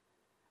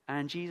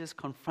 And Jesus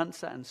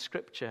confronts that, and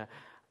Scripture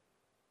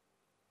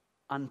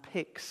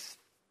unpicks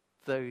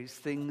those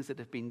things that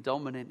have been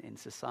dominant in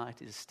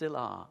societies, still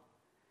are.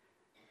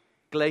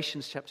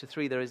 Galatians chapter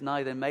 3, there is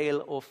neither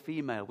male or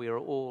female. We are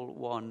all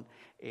one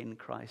in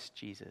Christ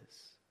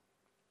Jesus.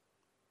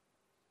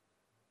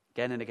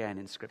 Again and again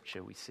in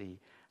Scripture we see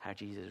how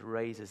Jesus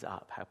raises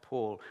up, how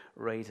Paul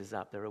raises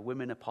up. There are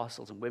women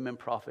apostles and women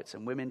prophets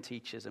and women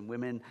teachers and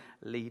women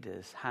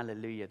leaders.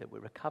 Hallelujah, that we're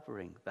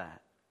recovering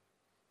that.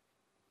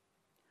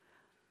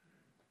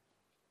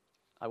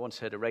 I once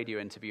heard a radio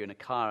interview in a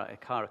car a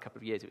couple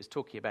of years. It was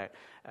talking about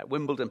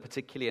Wimbledon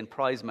particularly, and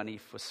prize money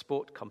for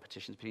sport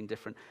competitions between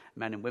different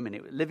men and women.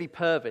 It was Livy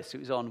Purvis. It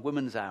was on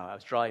Women's Hour. I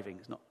was driving.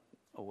 It's not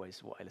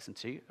always what I listen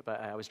to,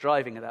 but I was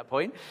driving at that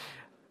point.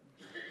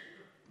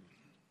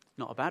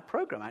 Not a bad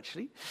program,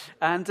 actually.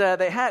 And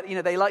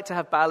they like to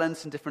have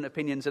balance and different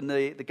opinions. And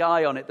the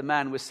guy on it, the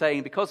man, was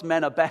saying because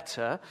men are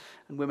better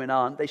and women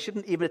aren't, they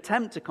shouldn't even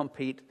attempt to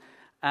compete.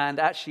 And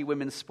actually,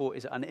 women's sport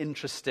is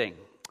uninteresting.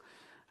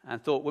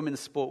 And thought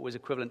women's sport was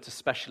equivalent to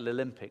Special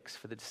Olympics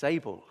for the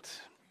disabled.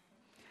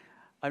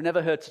 I've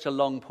never heard such a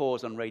long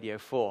pause on Radio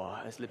 4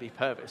 as Libby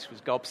Purvis was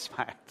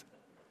gobsmacked.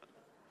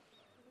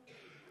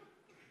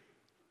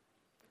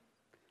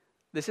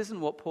 This isn't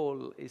what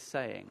Paul is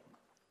saying.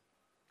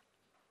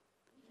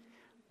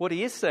 What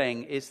he is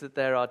saying is that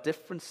there are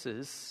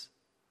differences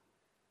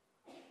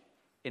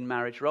in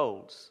marriage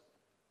roles.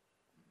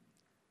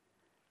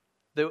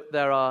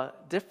 There are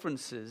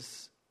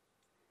differences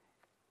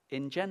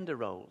in gender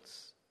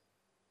roles.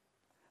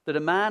 That a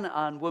man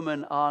and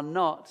woman are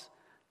not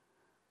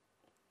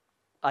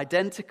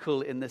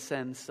identical in the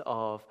sense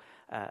of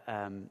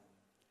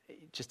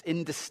just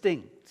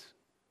indistinct.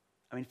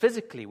 I mean,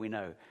 physically we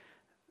know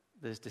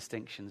there's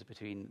distinctions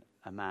between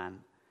a man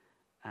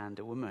and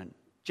a woman.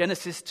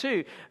 Genesis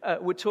 2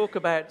 would talk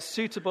about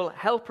suitable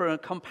helper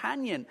and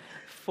companion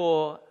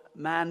for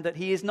man, that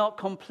he is not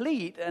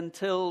complete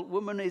until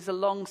woman is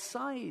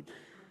alongside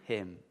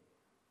him.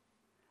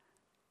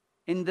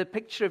 In the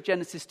picture of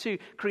Genesis 2,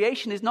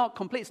 creation is not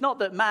complete. It's not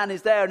that man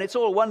is there and it's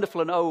all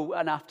wonderful and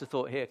an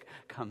afterthought, here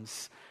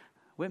comes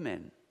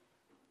women.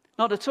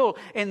 Not at all.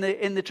 In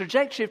the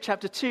trajectory of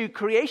chapter 2,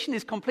 creation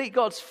is complete.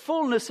 God's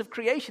fullness of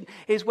creation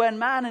is when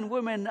man and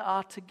woman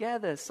are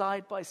together,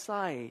 side by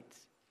side.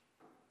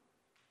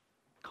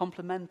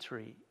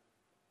 Complementary.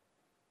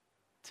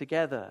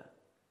 Together.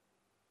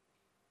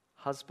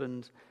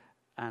 Husband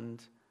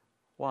and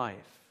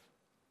wife.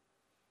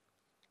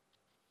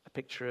 A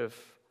picture of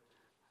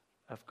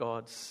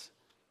God's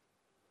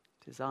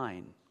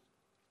design.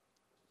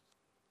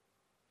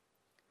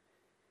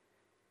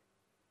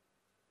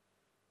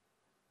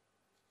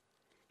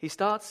 He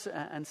starts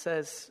and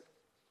says,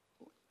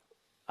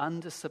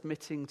 under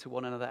submitting to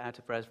one another out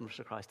of reverence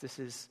for Christ. This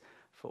is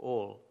for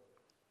all.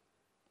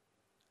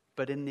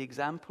 But in the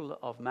example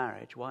of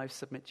marriage, wives,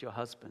 submit to your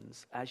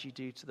husbands as you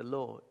do to the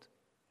Lord.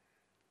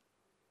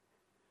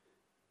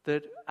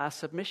 That our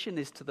submission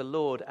is to the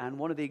Lord, and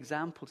one of the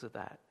examples of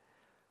that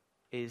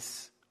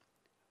is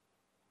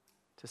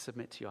to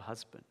submit to your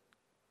husband.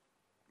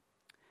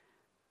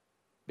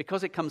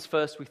 Because it comes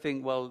first, we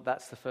think, well,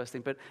 that's the first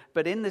thing.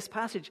 But in this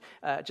passage,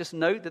 just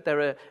note that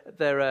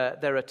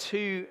there are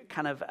two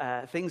kind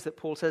of things that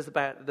Paul says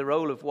about the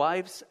role of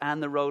wives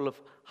and the role of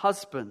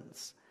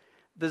husbands.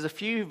 There's a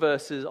few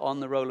verses on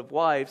the role of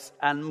wives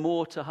and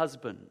more to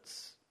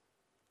husbands.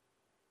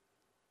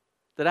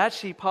 That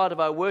actually part of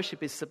our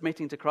worship is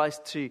submitting to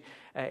Christ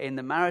in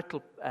the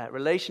marital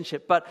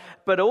relationship,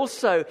 but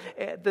also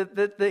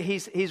that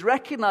he's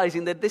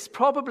recognizing that this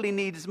probably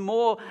needs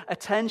more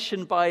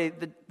attention by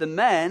the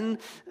men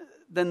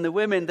than the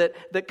women.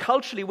 That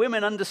culturally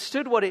women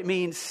understood what it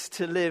means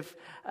to live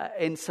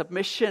in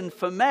submission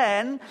for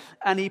men,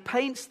 and he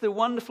paints the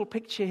wonderful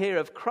picture here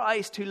of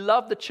Christ who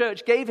loved the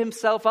church, gave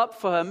himself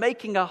up for her,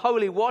 making her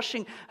holy,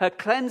 washing her,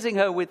 cleansing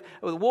her with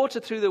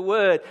water through the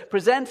word,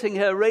 presenting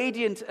her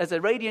radiant as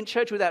a radiant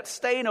church without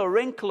stain or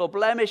wrinkle or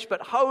blemish,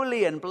 but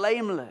holy and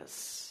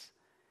blameless.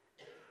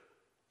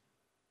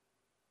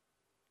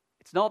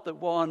 It's not that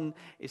one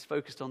is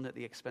focused on at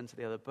the expense of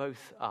the other.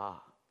 Both are.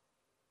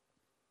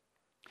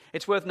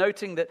 It's worth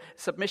noting that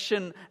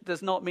submission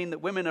does not mean that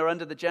women are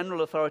under the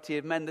general authority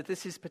of men, that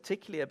this is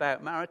particularly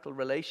about marital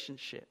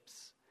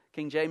relationships.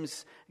 King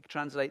James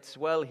translates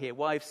well here,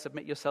 wives,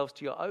 submit yourselves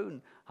to your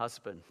own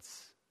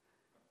husbands,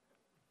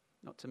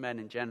 not to men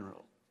in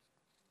general.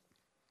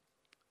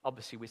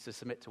 Obviously, we're to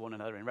submit to one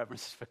another in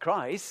reverence for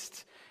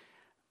Christ,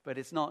 but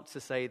it's not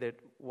to say that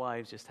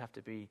wives just have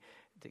to be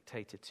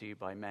dictated to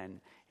by men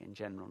in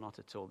general, not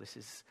at all. This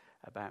is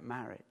about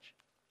marriage.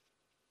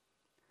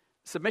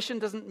 Submission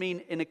doesn't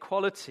mean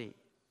inequality.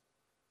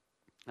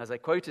 As I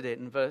quoted it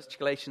in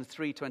Galatians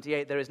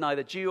 3:28, there is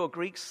neither Jew or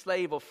Greek,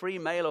 slave or free,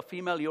 male or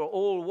female, you're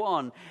all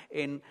one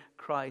in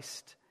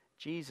Christ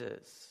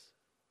Jesus.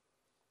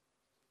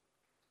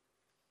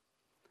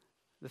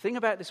 The thing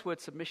about this word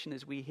submission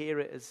is we hear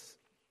it as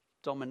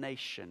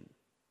domination.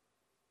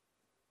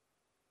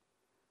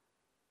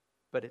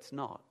 But it's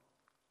not.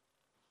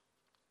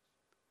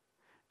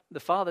 The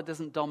Father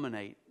doesn't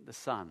dominate the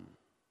Son.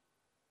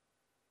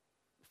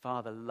 The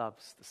Father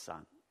loves the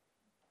Son.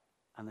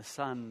 And the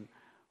Son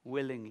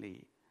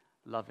willingly,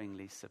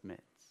 lovingly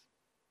submits.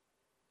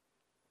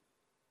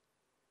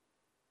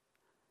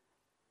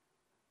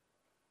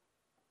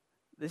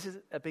 This is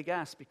a big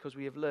ask because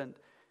we have learned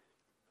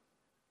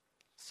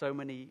so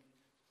many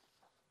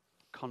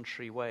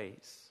contrary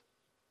ways.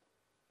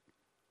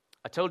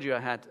 I told you I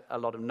had a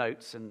lot of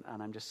notes, and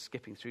I'm just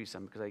skipping through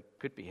some because I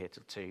could be here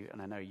till 2,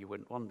 and I know you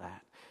wouldn't want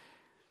that.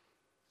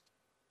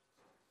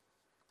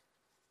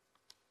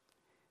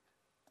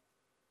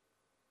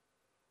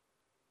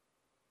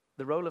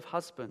 The role of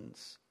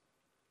husbands.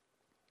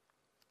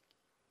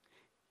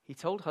 He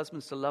told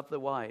husbands to love their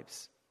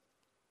wives.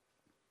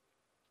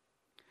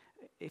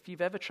 If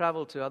you've ever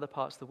traveled to other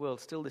parts of the world,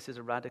 still this is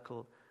a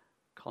radical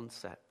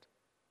concept.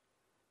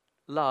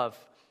 Love,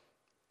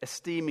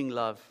 esteeming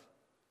love,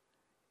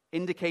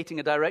 indicating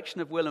a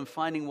direction of will and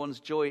finding one's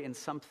joy in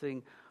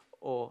something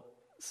or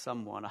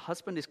someone. A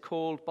husband is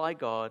called by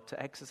God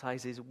to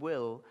exercise his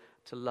will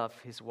to love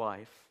his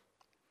wife.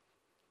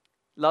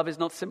 Love is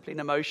not simply an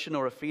emotion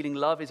or a feeling.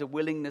 Love is a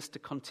willingness to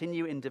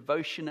continue in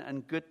devotion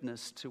and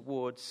goodness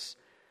towards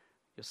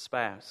your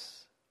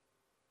spouse.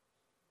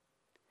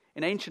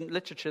 In ancient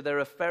literature, there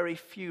are very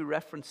few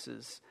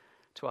references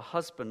to a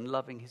husband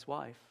loving his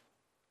wife.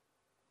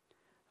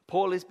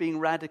 Paul is being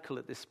radical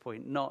at this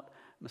point, not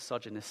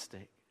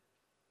misogynistic.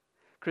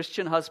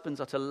 Christian husbands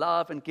are to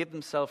love and give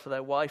themselves for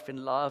their wife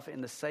in love in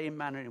the same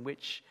manner in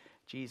which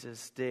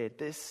Jesus did.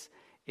 This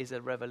is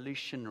a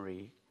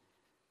revolutionary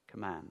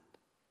command.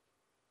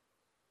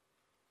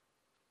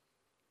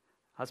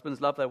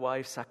 Husbands love their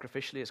wives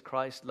sacrificially as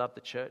Christ loved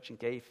the church and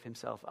gave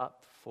himself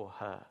up for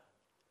her.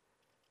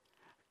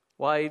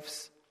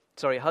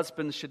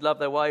 Husbands should love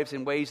their wives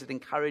in ways that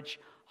encourage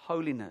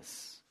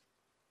holiness.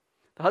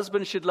 The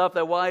husbands should love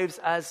their wives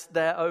as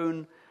their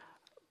own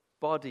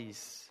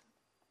bodies,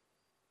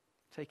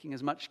 taking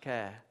as much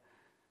care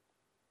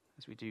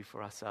as we do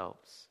for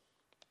ourselves.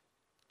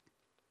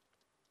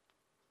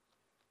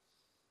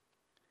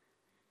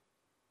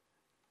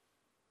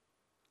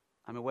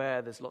 I'm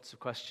aware there's lots of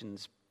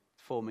questions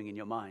forming in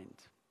your mind,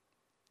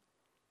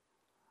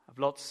 of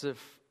lots of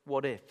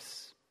what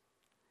ifs.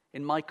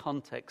 In my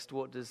context,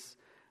 what does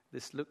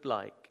this look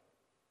like?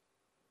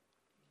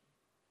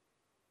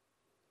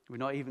 We've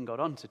not even got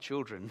on to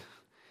children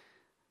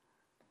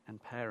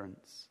and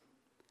parents.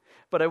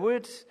 But I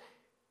would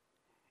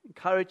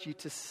encourage you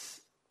to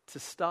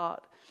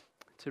start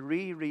to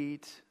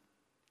reread,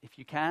 if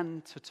you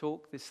can, to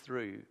talk this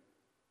through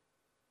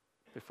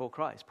before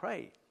Christ.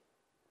 Pray.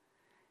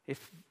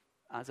 If,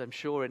 as I'm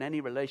sure in any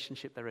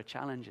relationship there are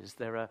challenges,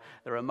 there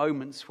are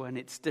moments when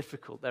it's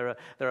difficult. There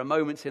are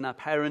moments in our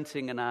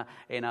parenting and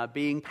in our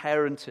being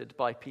parented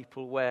by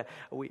people where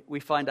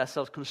we find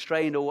ourselves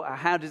constrained, or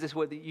how does this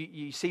work? That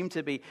you seem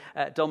to be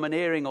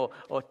domineering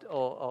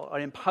or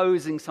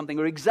imposing something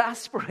or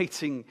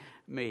exasperating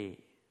me.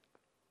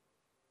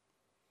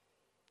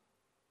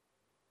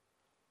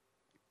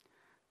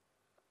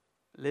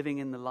 Living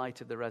in the light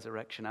of the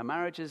resurrection. Our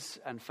marriages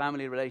and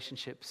family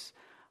relationships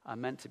are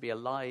meant to be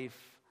alive,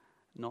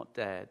 not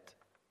dead.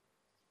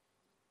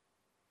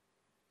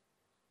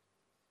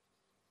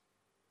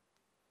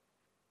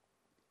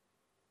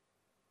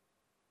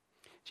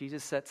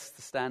 Jesus sets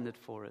the standard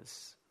for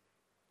us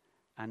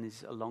and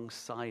is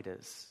alongside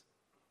us.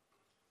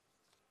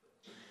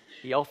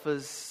 He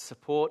offers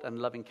support and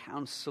loving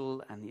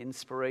counsel and the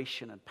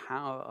inspiration and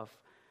power of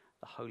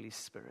the Holy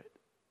Spirit.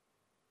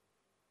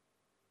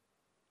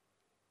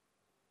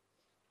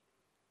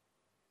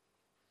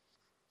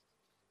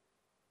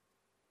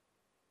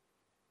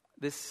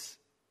 This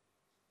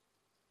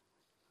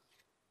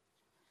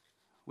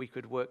we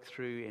could work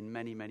through in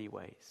many, many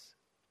ways.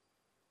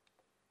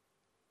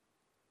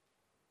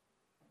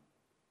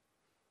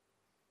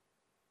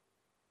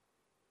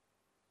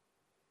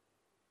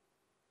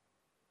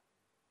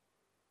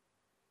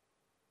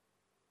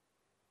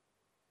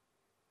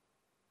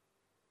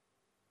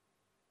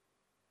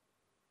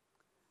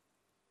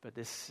 But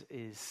this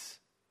is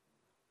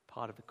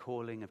part of the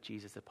calling of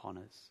Jesus upon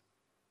us.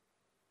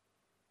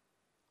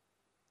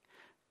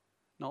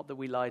 Not that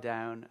we lie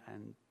down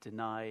and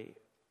deny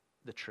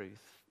the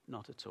truth,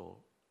 not at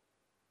all.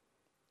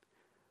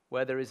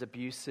 Where there is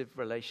abusive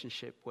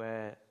relationship,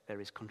 where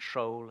there is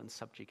control and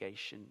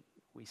subjugation,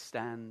 we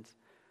stand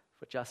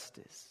for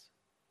justice.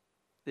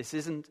 This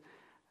isn't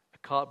a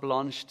carte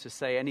blanche to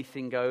say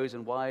anything goes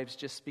and wives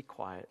just be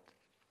quiet.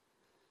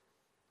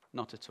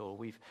 Not at all.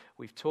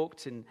 We've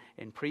talked in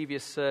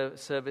previous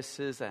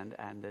services and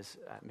there's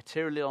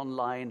material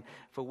online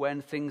for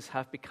when things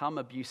have become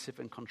abusive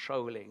and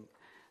controlling.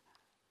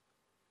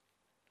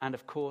 And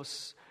of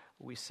course,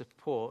 we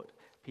support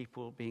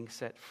people being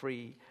set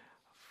free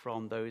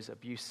from those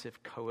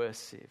abusive,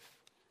 coercive,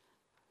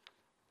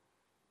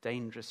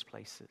 dangerous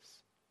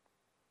places.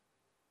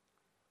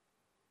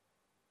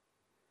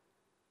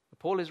 But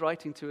Paul is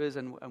writing to us,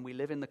 and we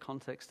live in the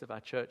context of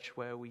our church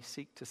where we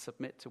seek to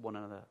submit to one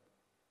another.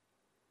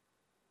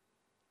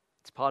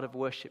 It's part of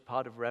worship,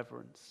 part of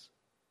reverence.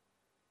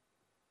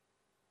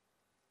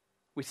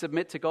 We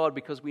submit to God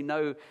because we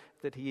know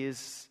that He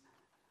is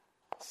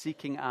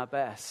seeking our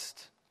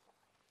best,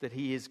 that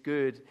He is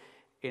good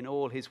in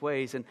all His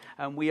ways,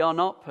 and we are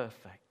not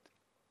perfect.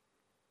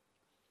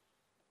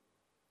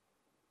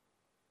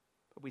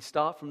 But we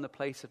start from the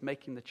place of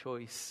making the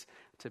choice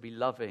to be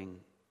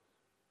loving,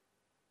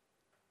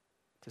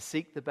 to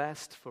seek the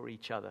best for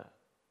each other.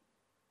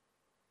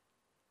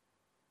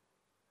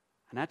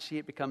 And actually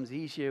it becomes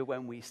easier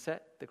when we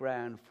set the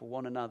ground for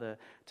one another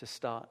to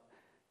start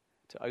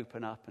to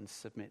open up and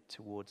submit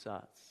towards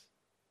us.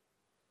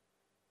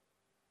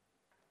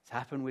 It's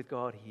happened with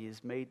God. He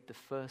has made the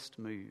first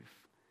move.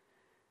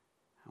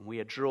 And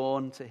we are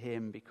drawn to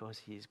Him because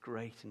He is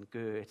great and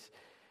good.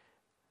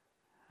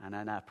 And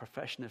in our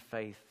profession of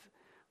faith,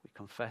 we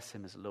confess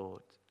Him as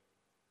Lord.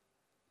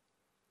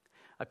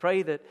 I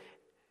pray that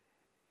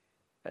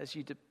as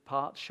you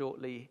depart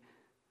shortly,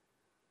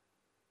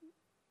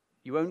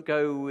 you won't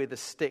go with a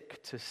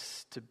stick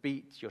to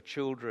beat your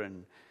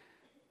children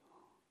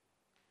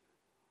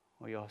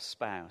or your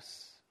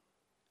spouse.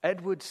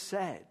 Edward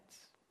said,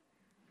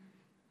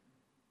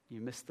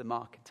 you missed the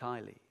mark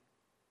entirely.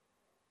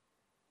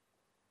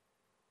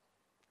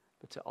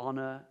 But to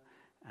honor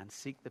and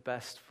seek the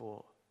best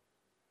for,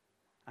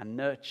 and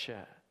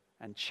nurture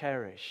and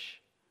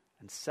cherish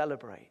and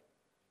celebrate.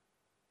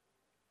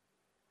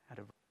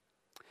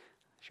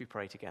 Should we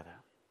pray together?